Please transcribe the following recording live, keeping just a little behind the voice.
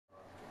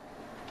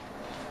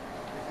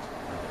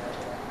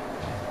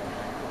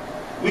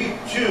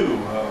2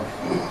 of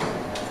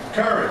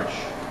courage.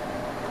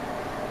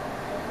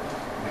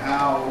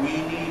 How we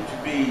need to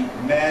be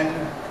men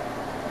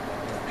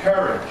of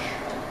courage.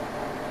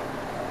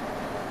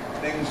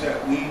 Things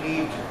that we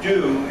need to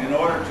do in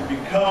order to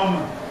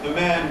become the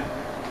men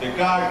that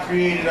God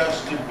created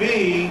us to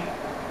be.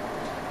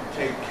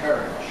 Take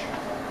courage.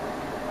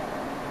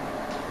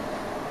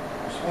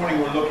 This morning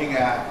we're looking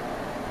at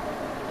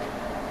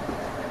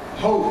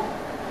hope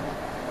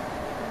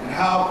and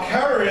how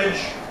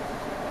courage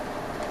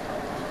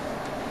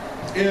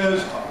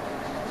is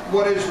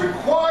what is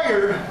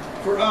required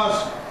for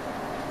us,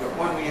 that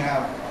when we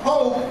have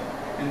hope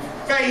and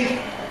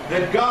faith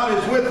that God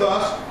is with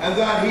us and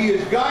that He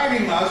is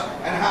guiding us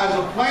and has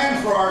a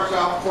plan for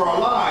ourselves, for our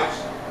lives,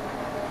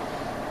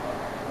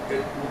 it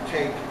will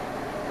take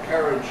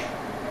courage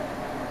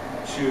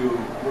to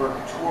work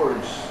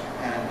towards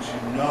and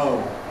to know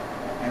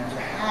and to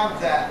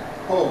have that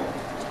hope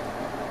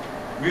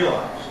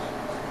realized.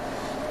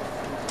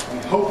 We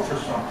hope for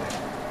something.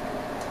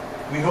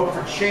 We hope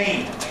for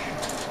change.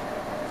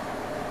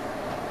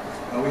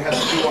 And we have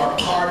to do our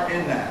part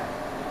in that.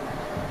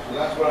 So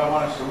that's what I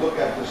want us to look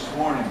at this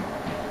morning.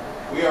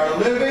 We are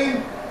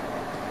living,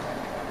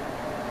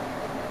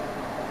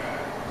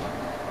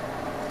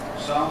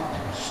 some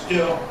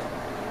still,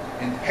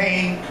 in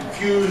pain,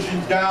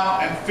 confusion,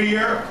 doubt, and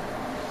fear.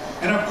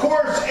 And of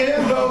course,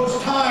 in those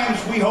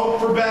times, we hope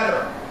for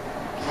better.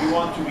 We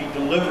want to be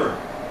delivered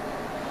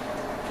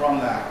from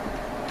that.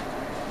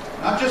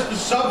 Not just the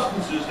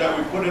substances that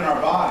we put in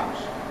our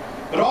bodies,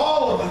 but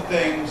all of the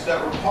things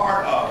that we're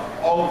part of.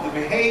 All of the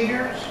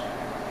behaviors,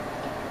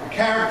 the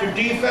character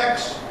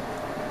defects,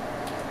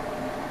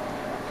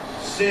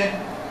 sin,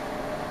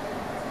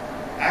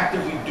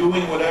 actively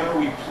doing whatever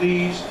we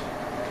pleased,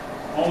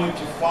 only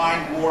to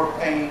find more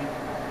pain,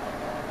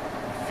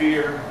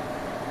 fear,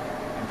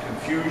 and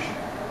confusion.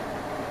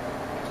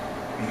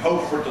 We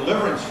hope for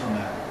deliverance from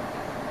that.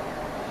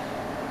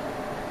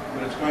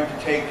 But it's going to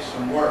take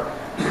some work,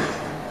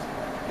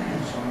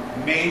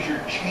 some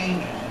major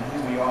changes in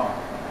who we are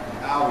and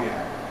how we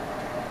act.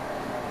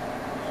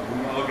 So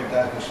we're going to look at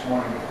that this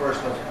morning. But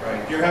first, let's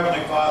pray. Dear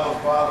Heavenly Father,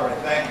 Father, I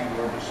thank you,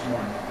 Lord, this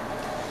morning.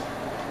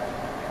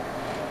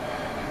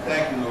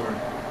 Thank you, Lord,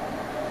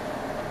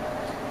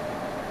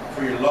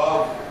 for your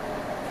love,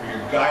 for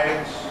your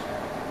guidance,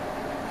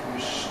 for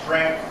your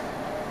strength,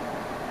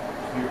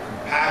 for your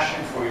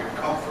compassion, for your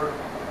comfort.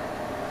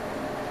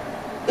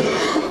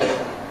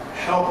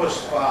 Help us,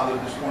 Father,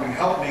 this morning.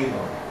 Help me,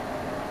 Lord.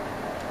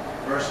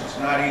 First, it's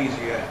not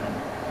easy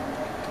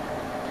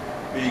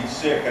being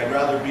sick. I'd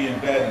rather be in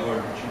bed,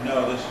 Lord, but you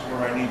know this is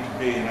where I need to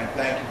be. And I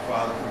thank you,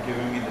 Father, for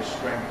giving me the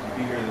strength to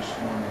be here this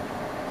morning.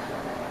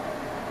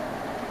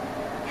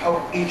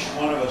 Help each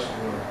one of us,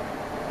 Lord,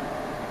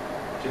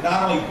 to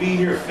not only be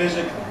here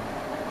physically,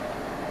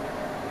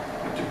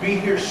 but to be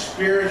here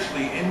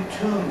spiritually, in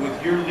tune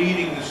with your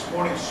leading this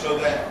morning so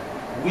that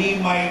we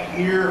might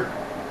hear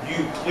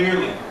you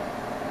clearly.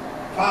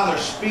 Father,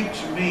 speak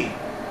to me.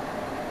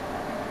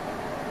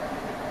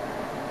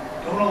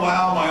 Don't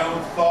allow my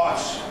own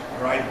thoughts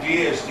or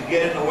ideas to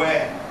get in the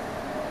way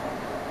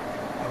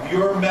of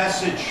your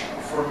message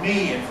for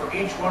me and for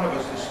each one of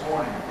us this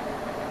morning.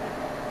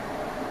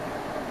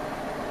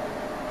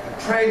 I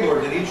pray,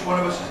 Lord, that each one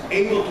of us is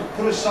able to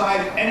put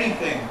aside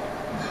anything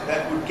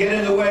that would get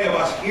in the way of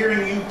us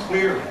hearing you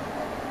clearly.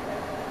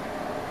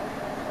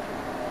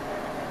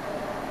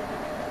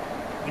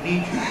 We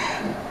need you.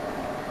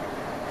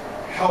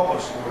 Help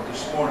us, Lord,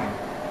 this morning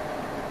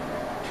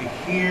to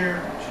hear,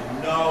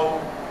 to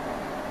know,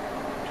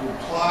 to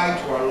apply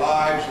to our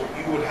lives what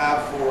you would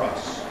have for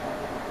us.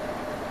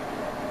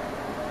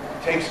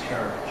 It takes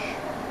courage.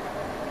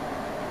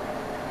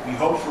 We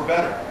hope for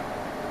better.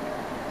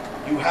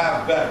 You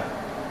have better.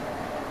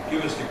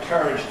 Give us the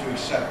courage to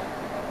accept it.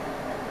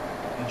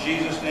 In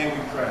Jesus' name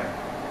we pray.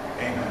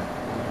 Amen.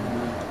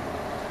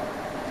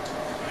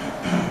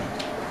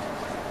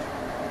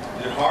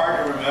 Is it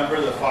hard to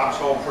remember the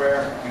foxhole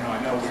prayer? You know, I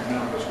know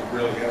none of us were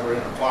really ever in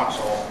a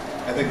foxhole.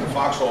 I think the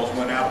foxholes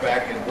went out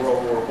back in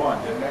World War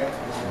I, didn't they?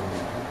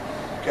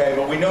 Okay,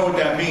 but we know what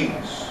that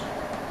means.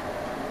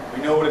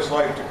 We know what it's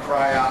like to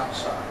cry out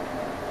inside.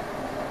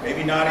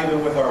 Maybe not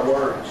even with our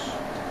words,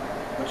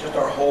 but just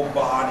our whole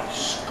body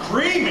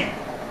screaming.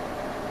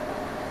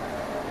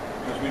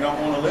 Because we don't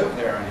want to live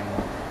there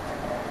anymore.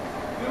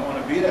 We don't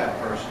want to be that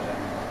person anymore.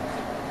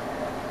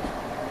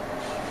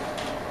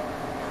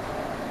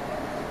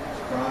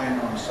 Crying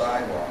on the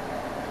sidewalk.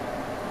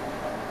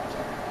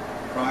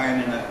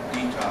 Crying in a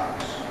detox.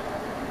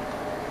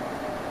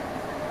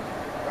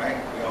 Right?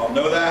 We all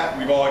know that.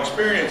 We've all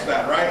experienced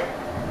that, right?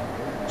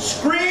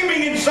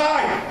 Screaming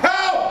inside,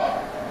 help!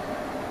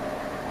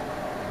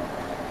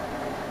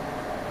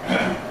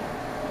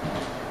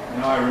 You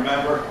know, I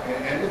remember,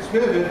 and it's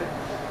vivid.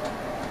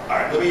 All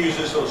right, let me use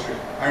this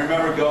illustration. I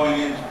remember going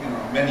in,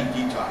 many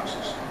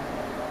detoxes,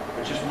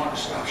 but just wanting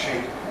to stop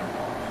shaking.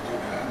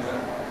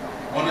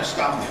 I want to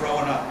stop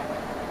throwing up.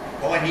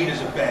 All I need is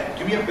a bed.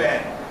 Give me a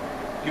bed.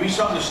 Give me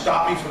something to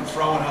stop me from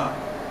throwing up.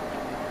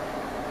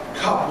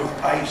 cup with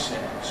ice in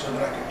it so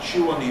that I could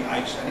chew on the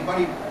ice.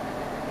 Anybody,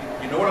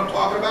 you know what I'm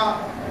talking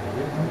about?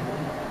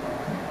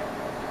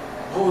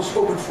 All I was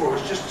hoping for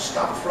was just to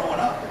stop throwing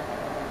up.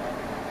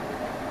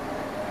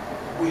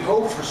 We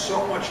hope for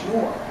so much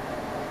more.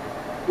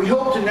 We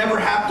hope to never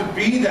have to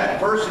be that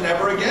person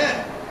ever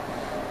again.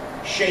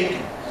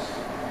 Shaken.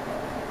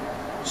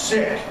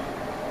 Sick.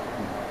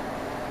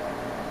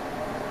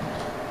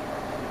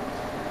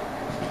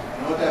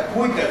 You know, at that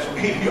point, that's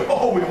maybe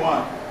all we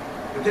want.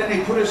 But then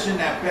they put us in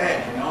that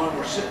bed, you know, and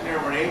we're sitting there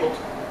and we're able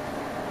to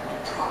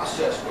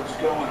process what's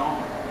going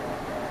on.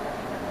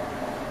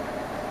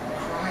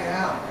 Cry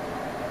out.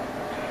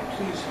 God,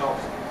 please help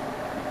me.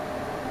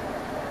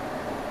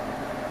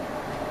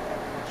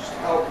 Just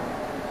help me.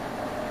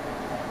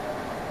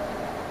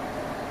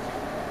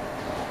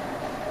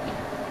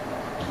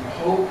 We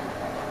hope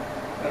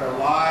that our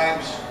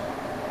lives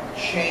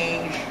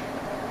change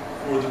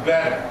for the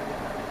better.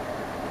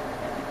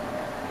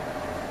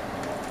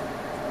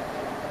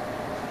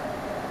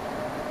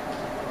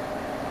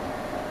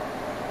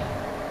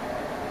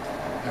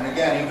 And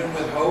again, even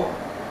with hope,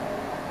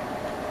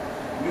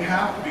 we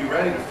have to be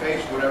ready to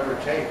face whatever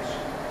it takes.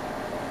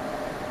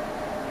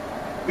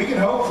 We can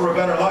hope for a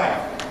better life.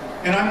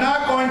 And I'm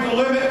not going to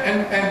limit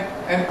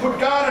and put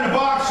God in a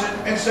box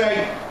and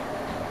say,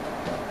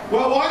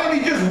 well, why don't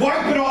he just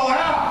wipe it all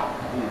out?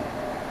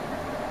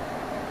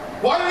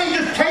 Why don't he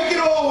just take it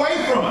all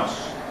away from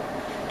us?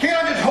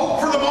 Can't I just hope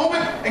for the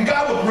moment and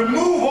God will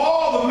remove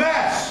all the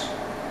mess?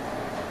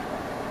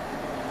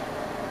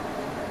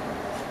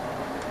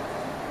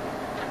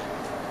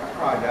 I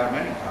cried out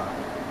many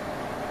times.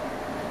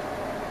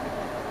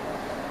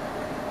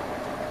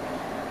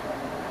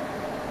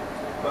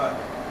 But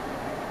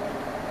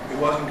it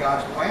wasn't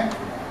God's plan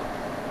for me.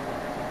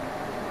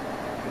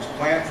 His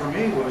plan for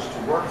me was to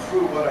work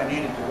through what I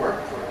needed to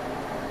work through.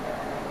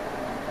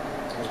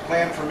 His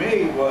plan for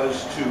me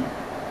was to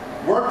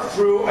work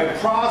through a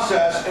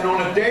process and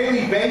on a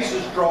daily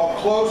basis draw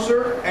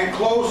closer and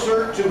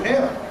closer to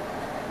Him.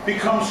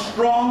 Become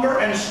stronger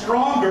and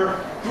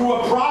stronger through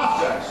a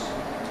process.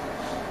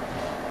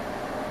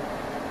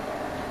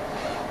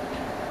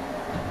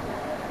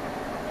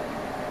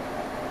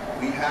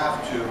 We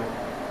have to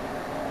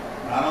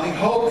not only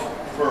hope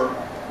for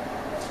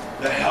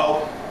the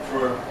help,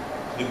 for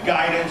the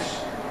guidance,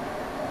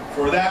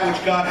 for that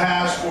which God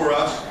has for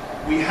us,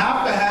 we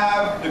have to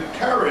have the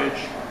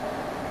courage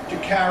to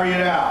carry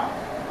it out.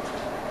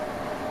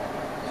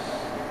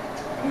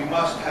 And we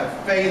must have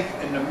faith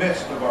in the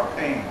midst of our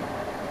pain.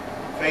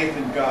 Faith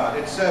in God.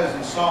 It says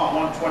in Psalm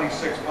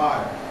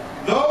 126:5,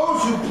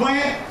 those who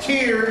plant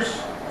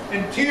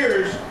in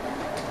tears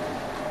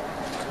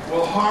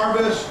will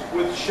harvest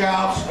with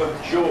shouts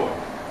of joy.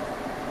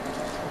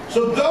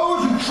 So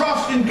those who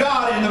trust in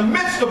God in the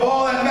midst of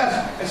all that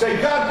mess and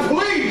say, God,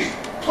 please,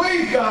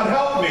 please, God,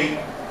 help me.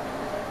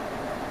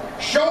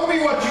 Show me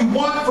what you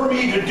want for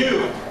me to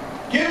do.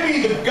 Give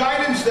me the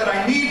guidance that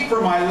I need for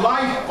my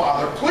life,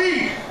 Father,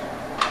 please.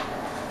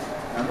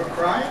 Remember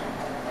crying?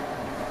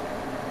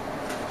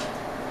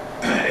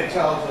 It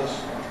tells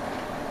us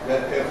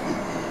that if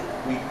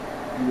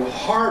you will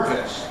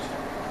harvest,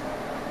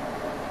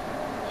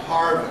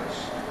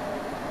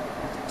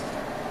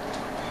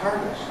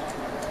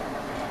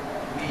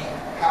 we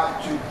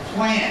have to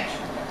plant,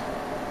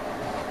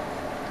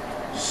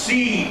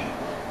 seed,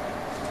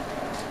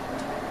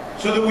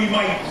 so that we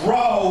might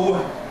grow.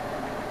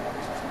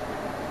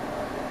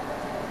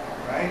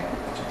 Right?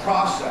 It's a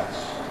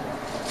process.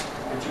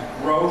 It's a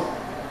growth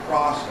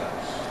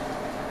process.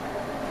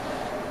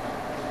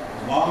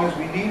 As long as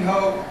we need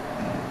hope,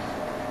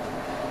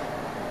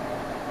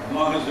 as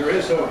long as there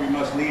is hope, we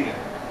must lead it.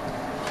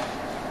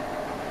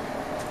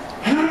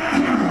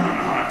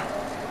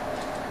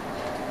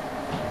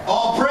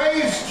 All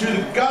praise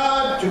to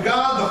God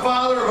the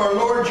Father of our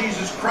Lord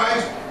Jesus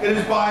Christ. It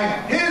is by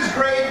His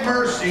great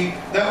mercy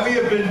that we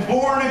have been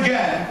born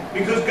again,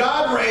 because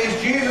God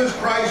raised Jesus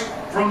Christ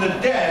from the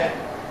dead.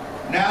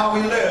 Now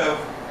we live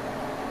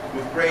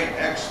with great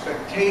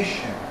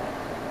expectation.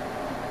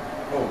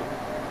 Hope.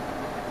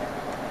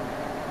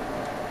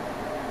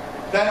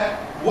 That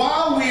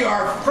while we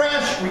are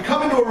fresh, we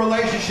come into a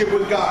relationship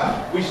with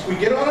God. We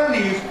get on our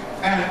knees,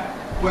 and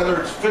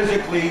whether it's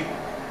physically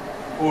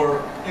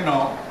or,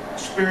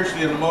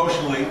 spiritually and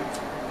emotionally,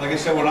 like I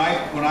said, when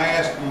I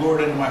asked the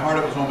Lord into my heart,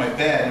 it was on my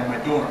bed in my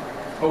dorm.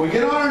 But we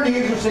get on our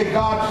knees and say,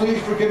 God,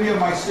 please forgive me of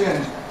my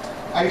sins.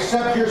 I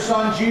accept your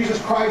Son, Jesus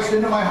Christ,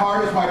 into my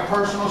heart as my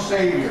personal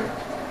Savior.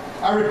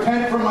 I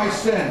repent for my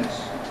sins.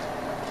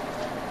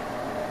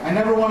 I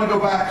never want to go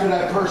back to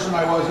that person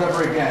I was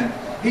ever again.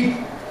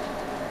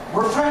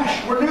 We're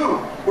fresh, we're new.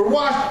 We're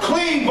washed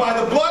clean by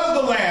the blood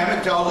of the Lamb,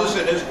 it tells us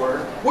in His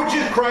Word, which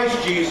is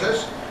Christ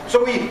Jesus.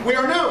 So we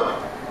are new.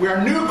 We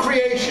are new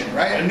creation,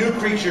 right? And new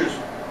creatures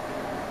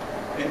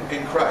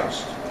in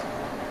Christ.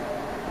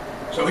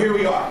 So here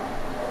we are.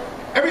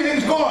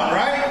 Everything's gone,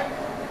 right?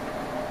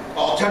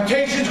 All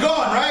temptation's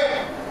gone,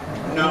 right?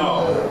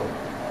 No.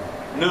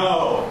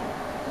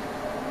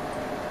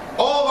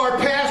 All of our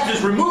past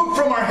is removed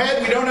from our our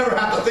head, we don't ever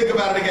have to think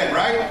about it again,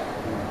 right?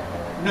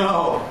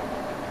 No.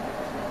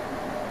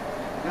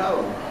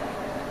 No.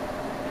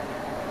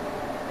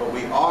 But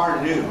we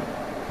are new.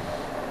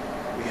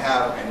 We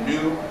have a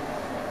new,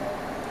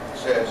 it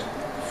says,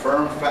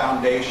 firm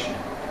foundation.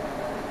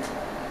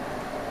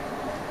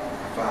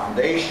 The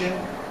foundation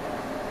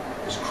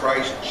is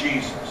Christ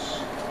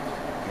Jesus.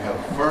 We have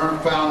a firm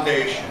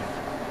foundation.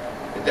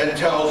 It then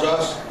tells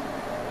us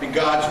in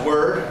God's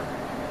Word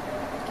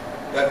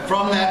that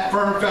from that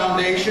firm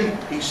foundation,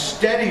 He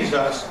steadies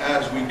us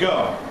as we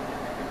go.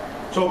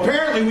 So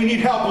apparently we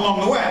need help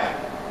along the way.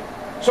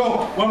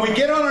 So when we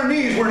get on our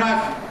knees, we're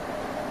not,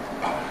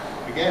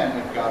 again,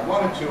 if God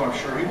wanted to, I'm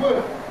sure He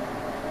would.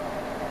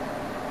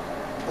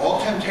 All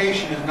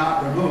temptation is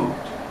not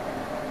removed.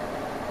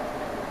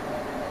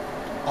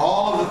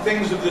 All of the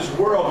things of this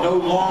world no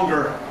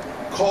longer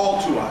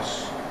call to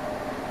us.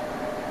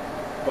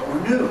 But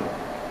we're new.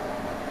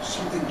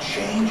 Something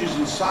changes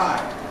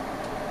inside.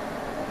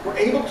 We're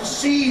able to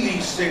see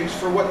these things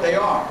for what they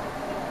are.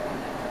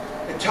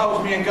 It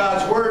tells me in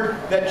God's Word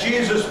that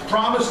Jesus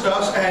promised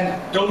us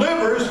and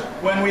delivers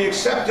when we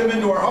accept Him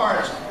into our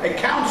hearts a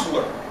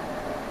counselor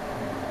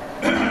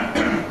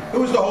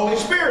who is the Holy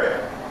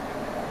Spirit.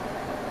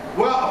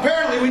 Well,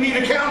 apparently we need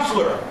a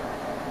counselor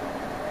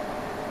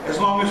as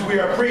long as we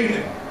are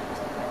breathing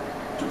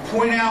to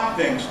point out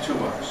things to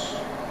us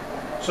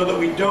so that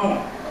we're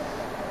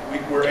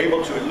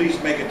able to at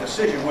least make a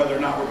decision whether or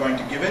not we're going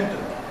to give in to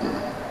them.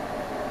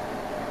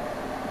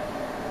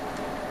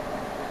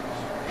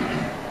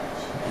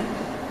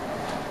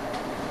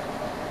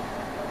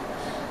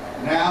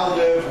 Now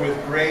live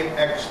with great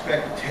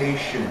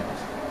expectation,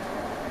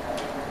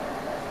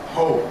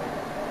 hope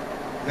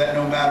that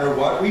no matter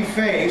what we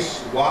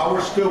face while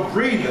we're still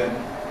breathing,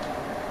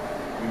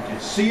 we can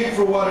see it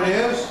for what it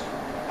is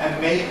and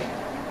make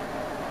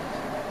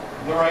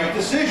the right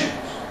decisions.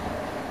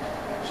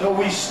 So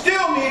we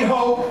still need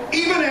hope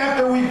even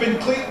after we've been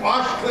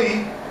washed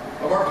clean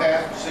of our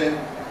past sin,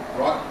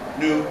 brought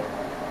new.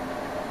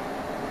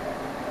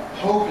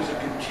 Hope is a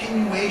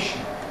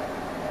continuation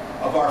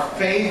of our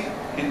faith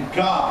in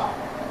God,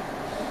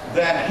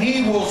 that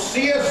He will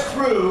see us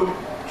through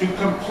to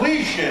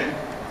completion,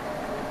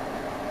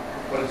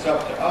 but it's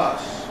up to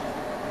us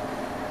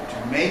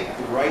to make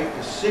the right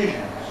decisions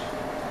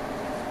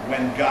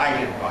when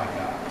guided by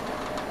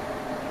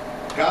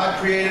God. God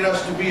created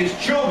us to be His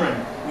children.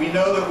 We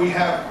know that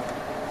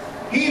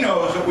He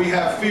knows that we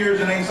have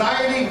fears and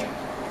anxiety,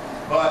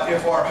 but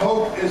if our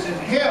hope is in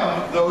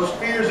Him, those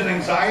fears and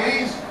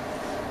anxieties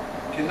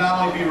can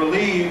not only be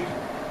relieved,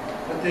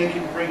 but they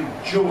can bring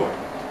joy.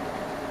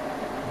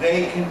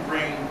 They can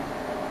bring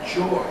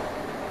joy.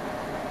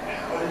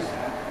 How is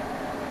that?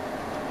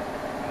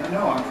 I don't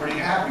know. I'm pretty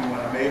happy when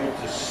I'm able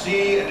to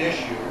see an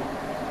issue,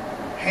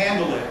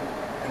 handle it,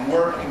 and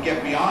work and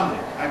get beyond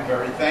it. I'm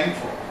very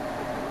thankful.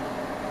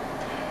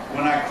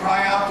 When I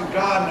cry out to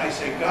God and I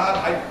say, God,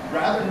 I'd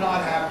rather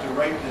not have to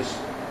write this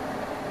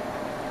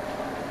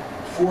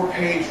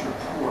 4-page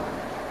report.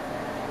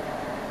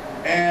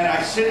 And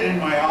I sit in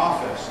my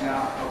office.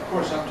 Now, of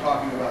course, I'm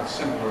talking about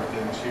simpler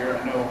things here.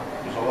 I know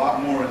there's a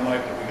lot more in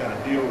life that we got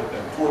to deal with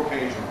than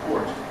 4-page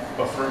reports.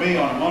 But for me,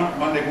 on a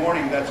Monday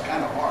morning, that's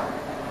kind of hard.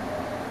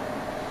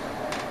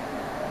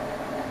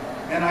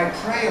 And I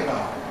pray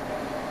about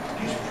it.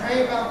 Do you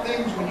pray about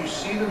things when you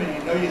see them and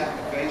you know you have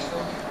to face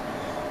them?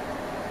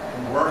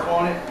 And work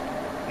on it?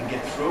 And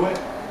get through it?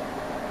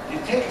 Do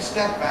you take a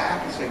step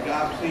back and say,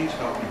 God, please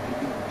help me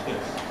do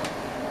this?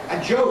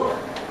 I joke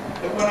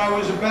that when I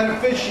was a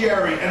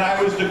beneficiary and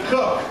I was the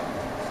cook,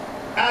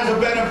 as a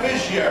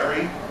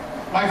beneficiary,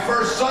 my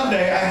first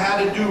Sunday I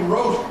had to do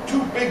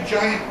 2 big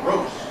giant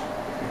roasts.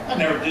 I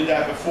never did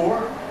that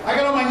before. I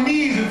got on my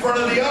knees in front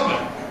of the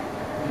oven.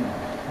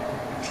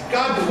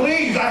 God,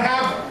 please, I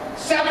have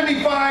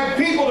 75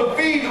 people to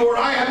feed, Lord.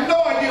 I have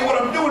no idea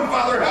what I'm doing.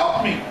 Father,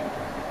 help me.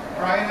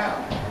 Crying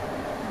out.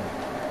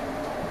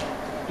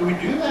 Do we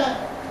do that?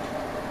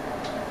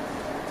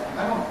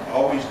 I don't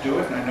always do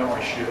it, and I know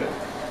I should.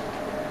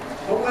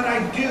 But when I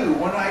do,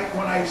 when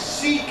I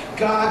seek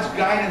God's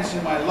guidance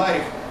in my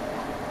life,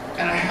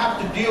 and I have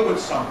to deal with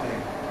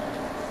something,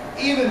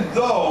 even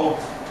though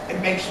it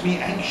makes me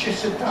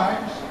anxious at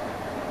times,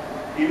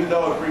 even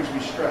though it brings me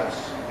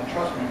stress, and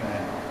trust me,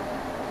 man,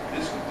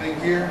 this thing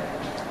here,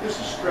 this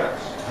is stress.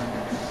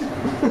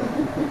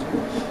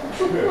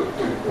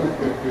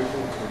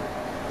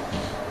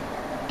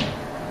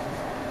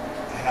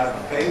 I have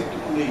the faith to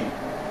believe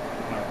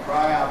when I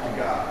cry out to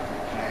God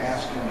and I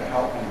ask Him to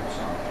help me with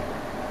something,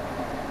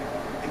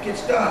 it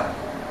gets done.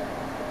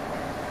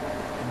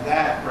 And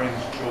that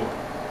brings joy.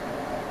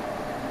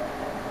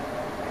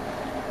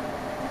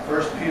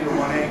 1 Peter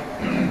 1:8.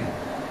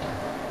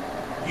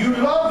 You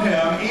love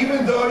Him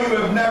even though you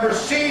have never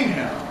seen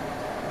Him.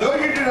 Though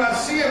you do not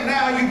see Him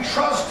now, you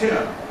trust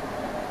Him.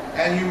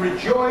 And you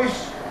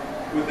rejoice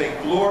with a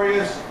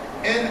glorious,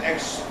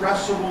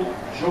 inexpressible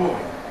joy.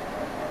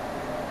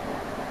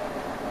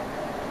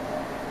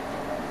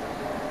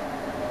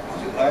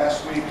 Was it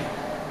last week?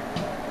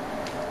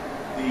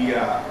 The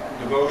the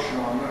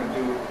devotional I'm going to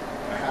do,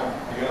 I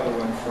have the other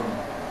one from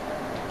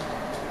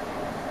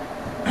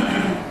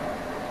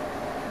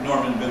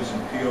Norman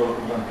Vincent Peale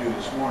that we're going to do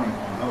this morning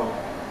on hope.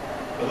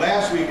 But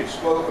last week it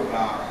spoke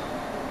about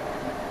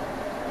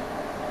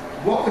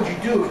what would you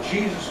do if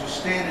Jesus was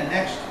standing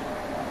next to you?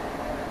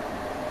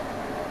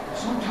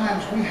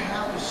 Sometimes we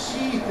have to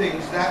see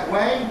things that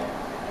way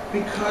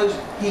because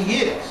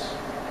He is.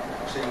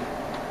 See?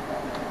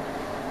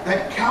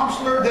 That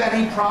counselor that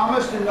He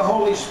promised in the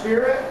Holy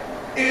Spirit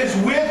is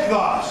with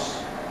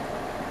us.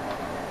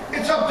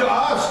 It's up to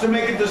us to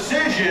make a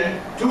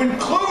decision to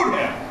include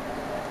Him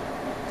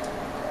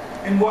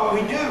in what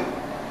we do.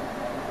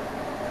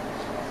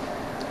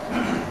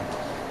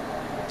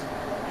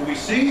 Do we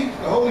see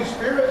the Holy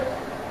Spirit?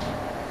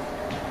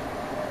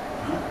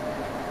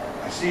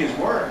 I see His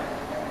Word.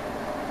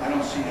 I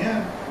don't see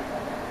Him.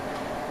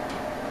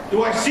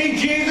 Do I see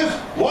Jesus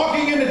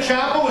walking in the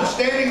chapel and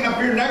standing up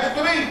here next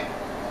to me?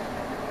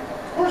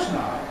 Of course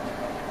not.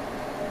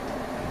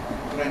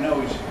 But I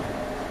know He's here.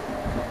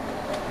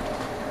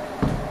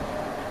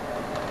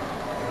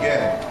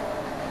 Again,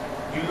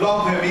 you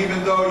love Him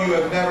even though you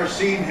have never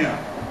seen Him.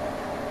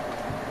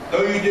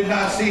 Though you did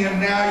not see Him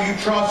now, you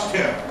trust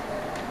Him.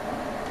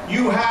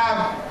 You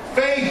have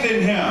faith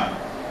in Him.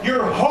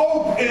 Your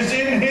hope is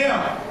in Him.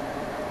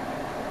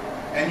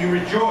 And you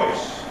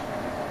rejoice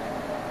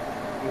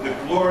with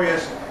a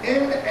glorious,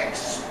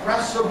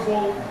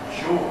 inexpressible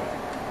joy.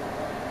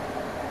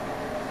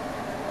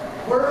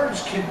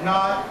 Words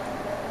cannot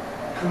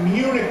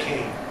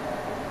communicate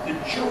the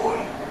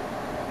joy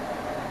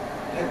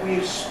that we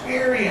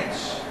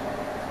experience.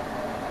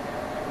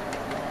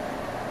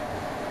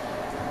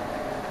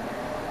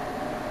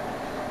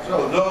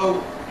 So,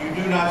 though you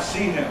do not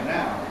see Him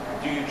now,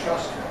 do you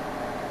trust Him?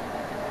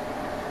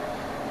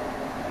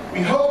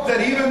 We hope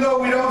that even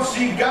though we don't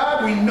see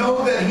God, we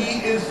know that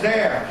He is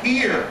there,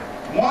 here,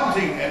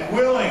 wanting and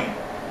willing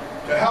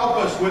to help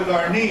us with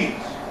our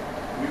needs.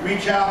 We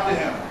reach out to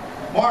Him.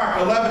 Mark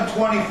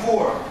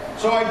 11:24.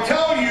 So I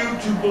tell you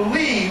to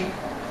believe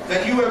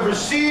that you have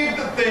received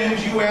the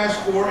things you ask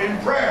for in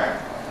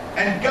prayer,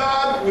 and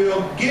God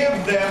will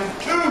give them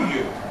to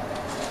you.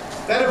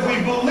 That if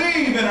we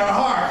believe in our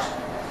hearts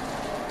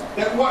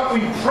that what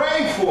we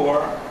pray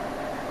for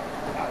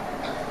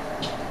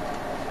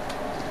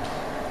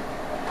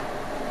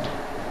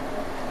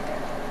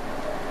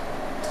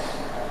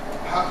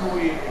how can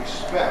we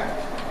expect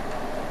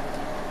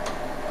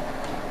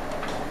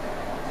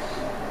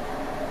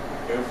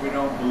if we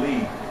don't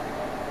believe?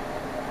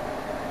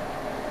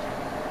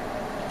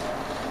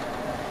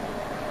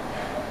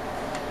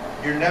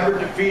 You're never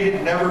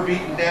defeated, never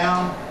beaten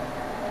down,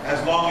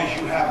 as long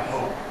as you have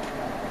hope.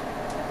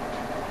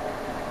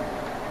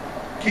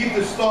 Keep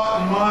this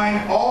thought in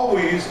mind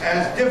always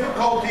as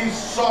difficulties,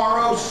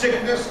 sorrow,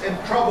 sickness,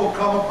 and trouble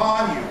come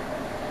upon you.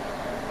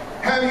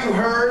 Have you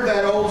heard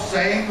that old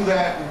saying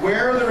that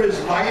where there is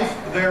life,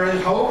 there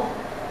is hope?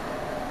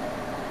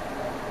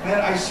 Man,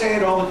 I say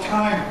it all the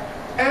time.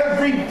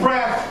 Every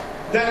breath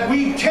that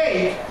we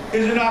take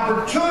is an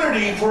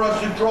opportunity for us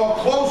to draw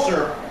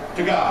closer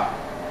to God.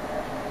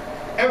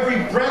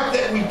 Every breath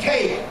that we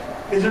take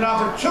is an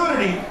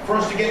opportunity for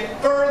us to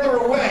get further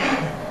away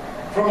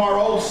from our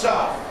old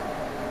self.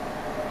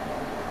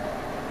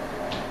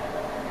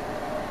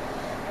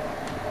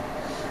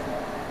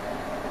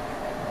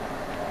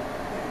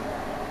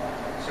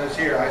 It says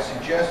here, I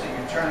suggest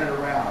that you turn it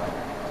around.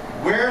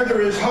 Where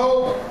there is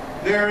hope,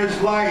 there is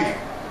life.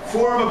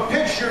 Form a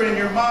picture in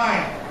your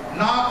mind,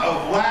 not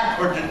of lack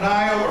or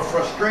denial or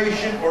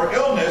frustration or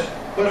illness,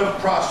 but of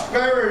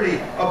prosperity,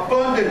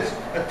 abundance,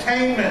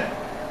 attainment,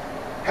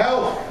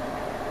 health.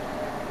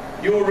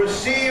 You will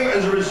receive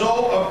as a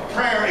result of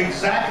prayer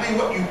exactly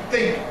what you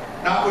think,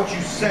 not what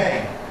you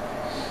say.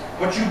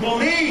 What you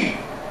believe.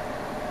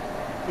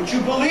 What you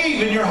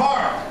believe in your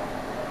heart.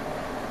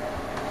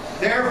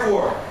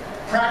 Therefore,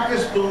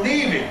 practice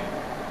believing,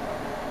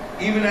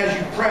 even as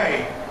you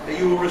pray, that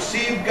you will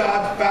receive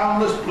God's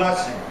boundless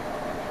blessing,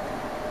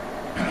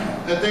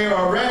 that they are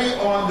already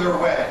on their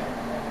way.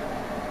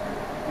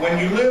 When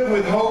you live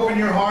with hope in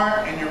your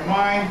heart, in your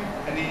mind,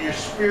 and in your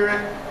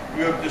spirit,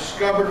 you have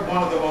discovered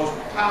one of the most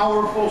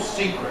powerful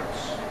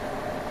secrets.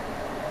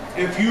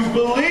 If you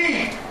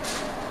believe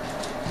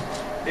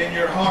in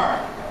your heart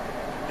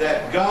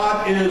that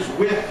God is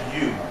with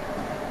you,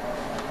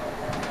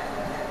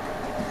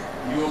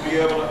 you will be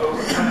able to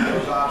overcome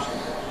those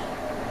obstacles.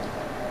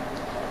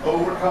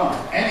 Overcome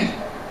anything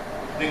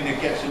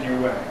that gets in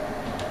your way.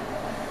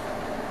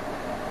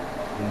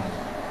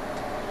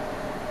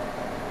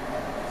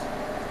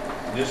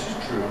 This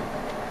is true.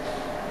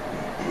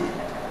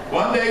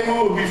 One day we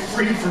will be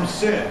free from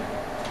sin.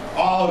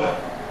 All of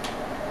it.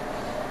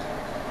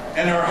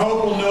 And our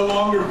hope will no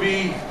longer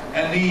be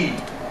a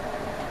need.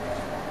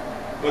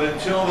 But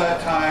until that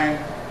time,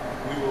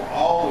 we will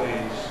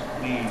always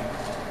need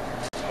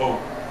hope.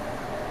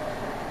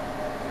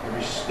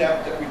 Every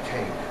step that we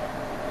take.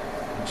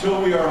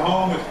 Until we are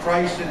home with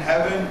Christ in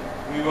heaven,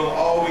 we will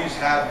always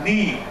have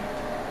need.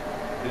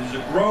 It is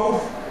a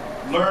growth,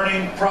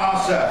 learning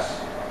process.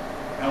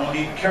 And we'll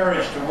need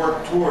courage to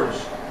work towards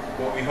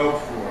what we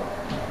hope for.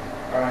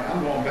 All right,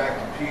 I'm going back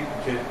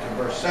to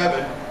verse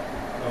 7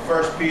 of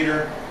 1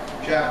 Peter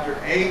chapter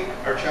 8,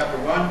 or chapter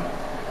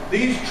 1.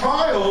 These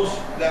trials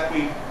that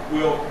we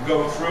will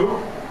go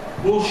through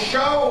will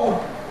show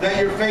that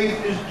your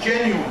faith is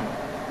genuine.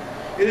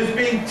 It is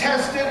being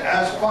tested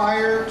as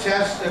fire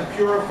tests and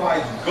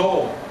purifies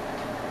gold,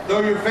 though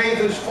your faith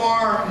is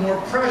far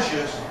more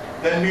precious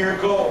than mere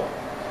gold.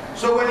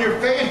 So when your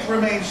faith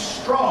remains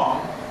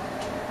strong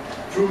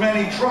through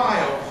many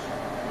trials,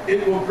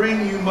 it will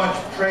bring you much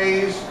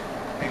praise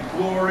and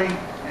glory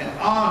and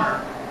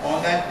honor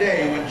on that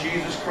day when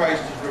Jesus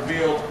Christ is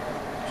revealed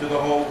to the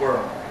whole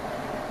world.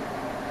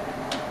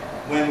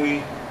 When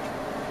we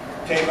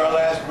take our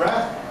last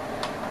breath,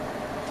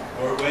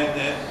 or when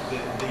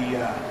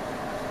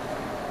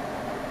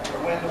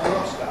the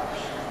world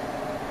stops.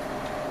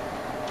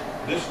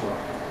 This world.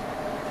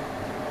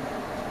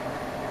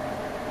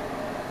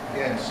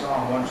 Again,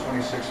 Psalm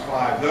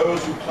 126:5.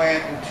 Those who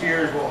plant in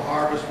tears will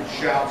harvest with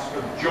shouts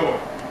of joy.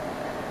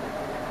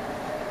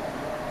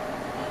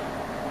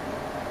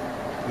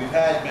 We've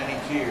had many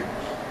tears,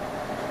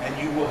 and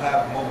you will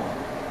have more.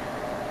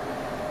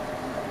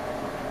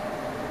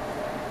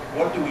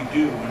 What do we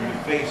do when we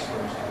face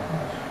those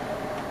times?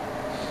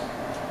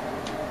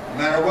 No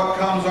matter what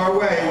comes our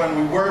way, when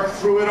we work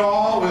through it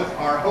all with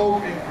our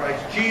hope in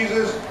Christ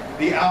Jesus,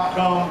 the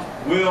outcome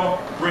will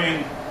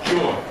bring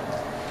joy.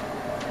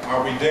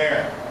 Are we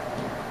there?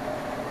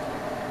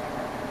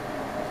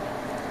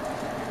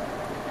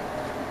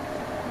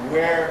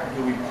 Where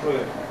do we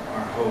put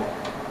our hope?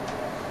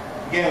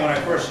 Again, when I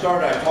first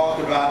started, I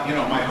talked about,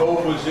 my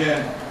hope was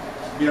in,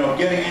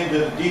 getting into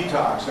the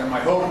detox, and my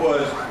hope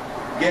was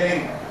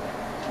getting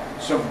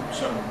some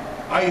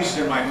ice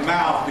in my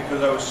mouth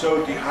because I was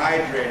so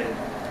dehydrated.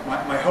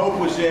 My hope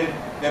was in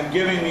them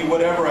giving me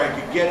whatever I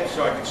could get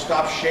so I could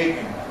stop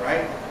shaking,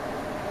 right?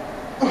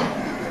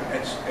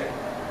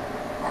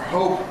 Our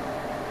hope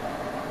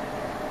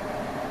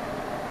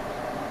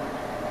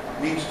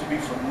needs to be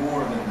for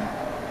more than that.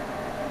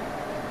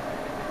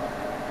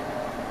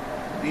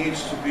 It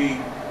needs to be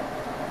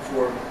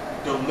for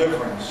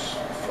deliverance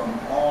from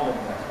all of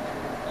that.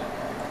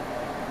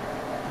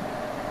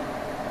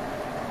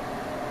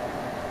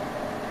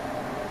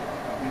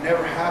 We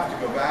never have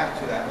to go back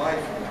to that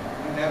life again.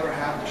 We never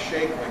have to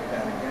shake like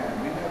that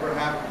again. We never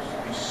have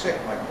to be sick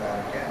like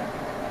that again.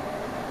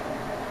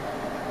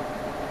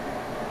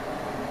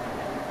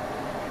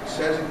 It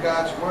says in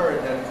God's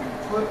Word that if we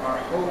put our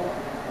hope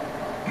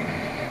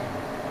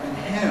in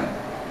Him,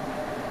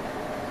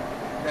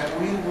 that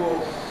we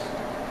will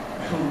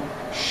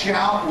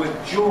shout with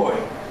joy,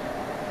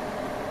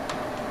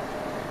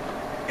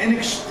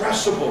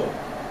 inexpressible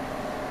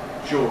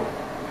joy.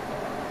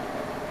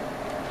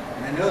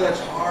 And I know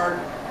that's hard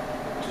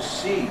to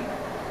see,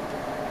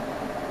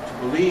 to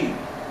believe,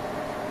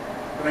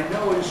 but I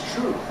know it is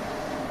true.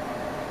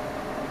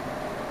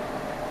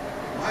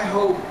 My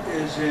hope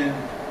is in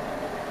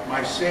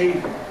my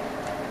Savior.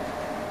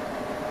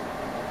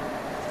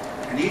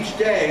 And each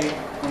day,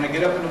 when I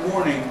get up in the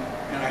morning,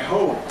 and I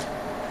hope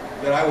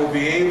that I will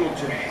be able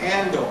to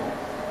handle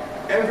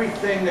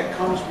everything that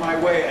comes my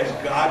way as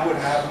God would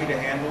have me to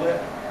handle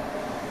it,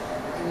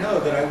 I know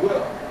that I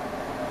will.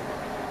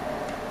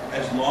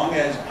 As long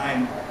as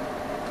I'm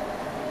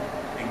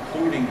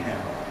including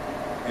Him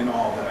in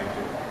all that I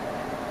do.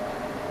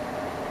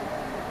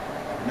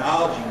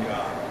 Acknowledging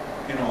God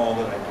in all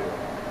that I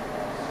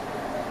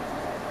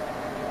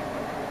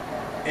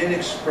do.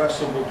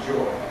 Inexpressible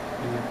joy.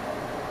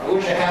 I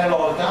wish I had it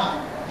all the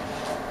time.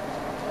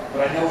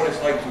 But I know what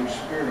it's like to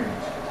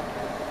experience.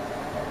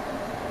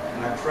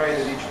 And I pray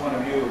that each one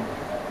of you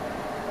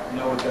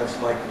know what that's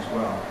like as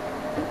well.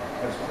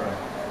 Let's pray.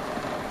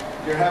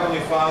 Dear Heavenly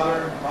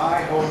Father,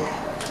 my hope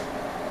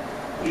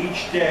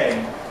each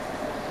day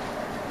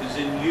is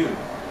in you.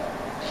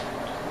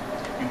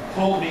 You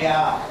pulled me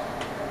out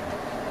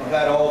of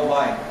that old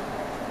life.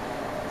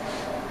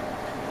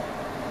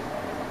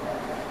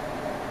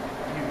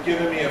 You've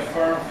given me a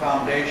firm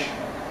foundation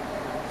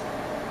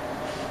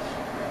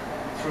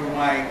through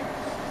my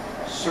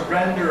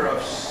surrender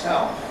of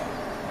self,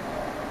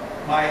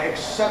 my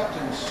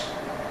acceptance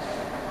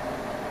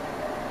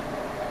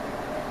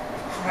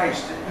of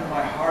Christ into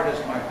my heart as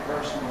my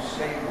personal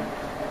Savior.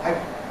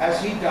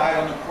 As He died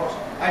on the cross,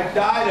 I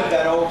died of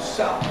that old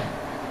self.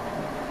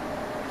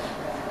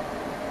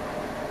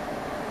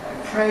 I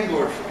pray,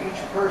 Lord, for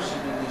each person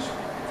in this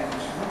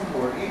room,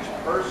 Lord, each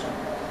person,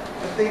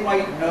 that they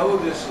might know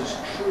this is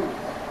true.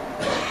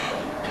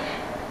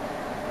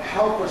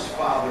 Help us,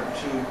 Father,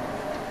 to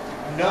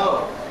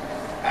know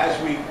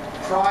as we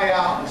cry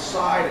out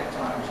inside at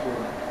times,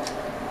 Lord,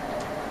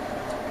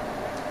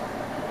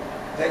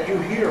 that you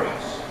hear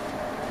us.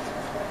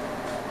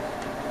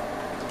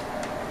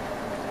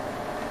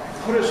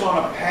 Put us on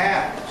a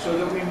path so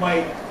that we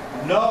might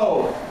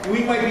know,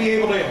 we might be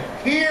able to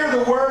hear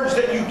the words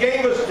that you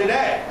gave us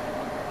today.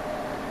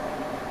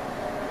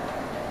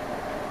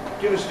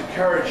 Give us the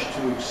courage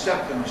to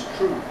accept them as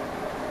truth.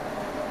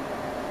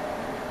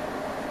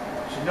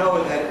 To to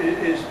know that it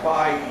is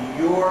by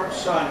your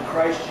Son,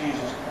 Christ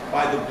Jesus,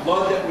 by the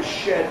blood that was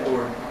shed,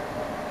 Lord,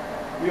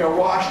 we are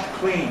washed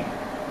clean.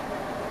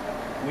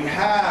 We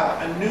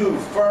have a new,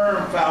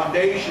 firm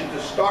foundation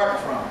to start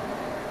from.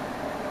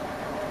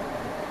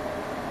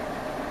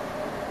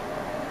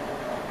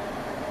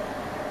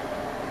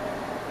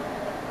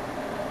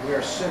 We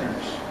are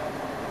sinners,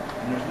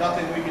 and there's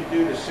nothing we can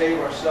do to save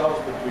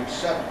ourselves but to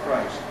accept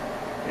Christ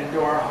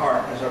into our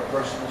heart as our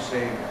personal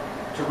Savior,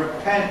 to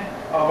repent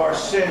of our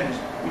sins.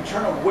 We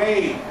turn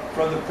away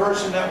from the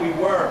person that we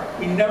were.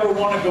 We never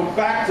want to go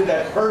back to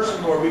that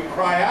person, Lord. We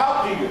cry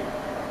out to you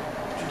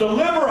to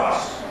deliver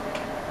us.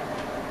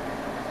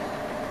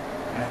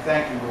 And I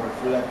thank you, Lord,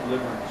 for that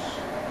deliverance.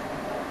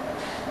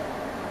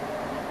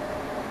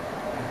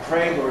 I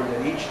pray, Lord,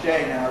 that each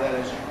day now that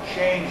has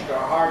changed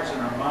our hearts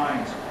and our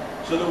minds,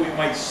 so that we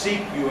might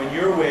seek you in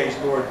your ways,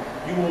 Lord.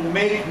 You will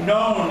make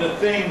known the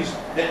things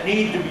that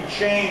need to be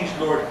changed,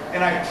 Lord.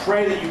 And I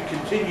pray that you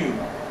continue,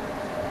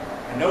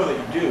 I know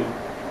that you do,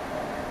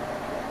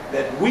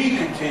 that we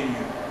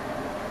continue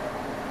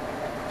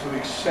to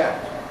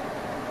accept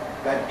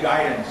that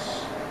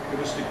guidance.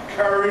 Give us the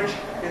courage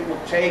it will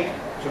take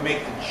to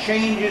make the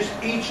changes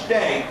each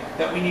day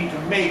that we need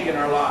to make in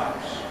our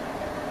lives.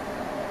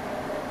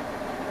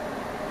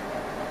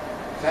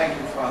 Thank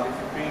you, Father,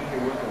 for being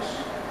here with us.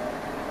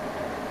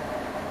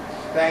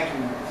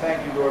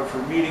 Thank you, Lord, for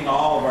meeting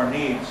all of our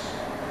needs.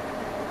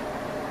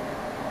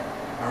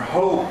 Our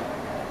hope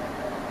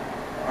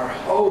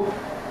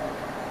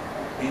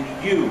in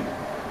you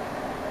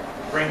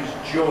brings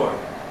joy.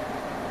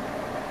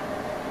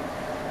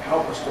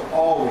 Help us to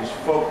always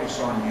focus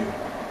on you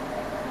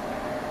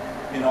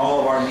in all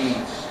of our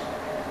needs,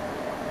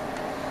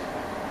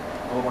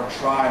 all of our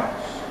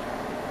trials.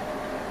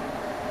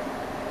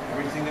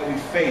 Everything that we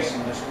face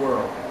in this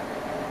world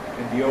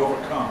can be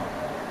overcome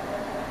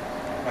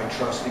by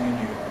trusting in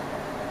you.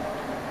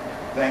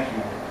 Thank you,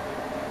 Lord.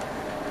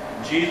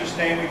 In Jesus'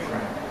 name we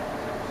pray.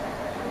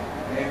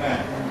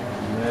 Amen.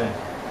 Amen.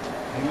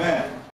 Amen.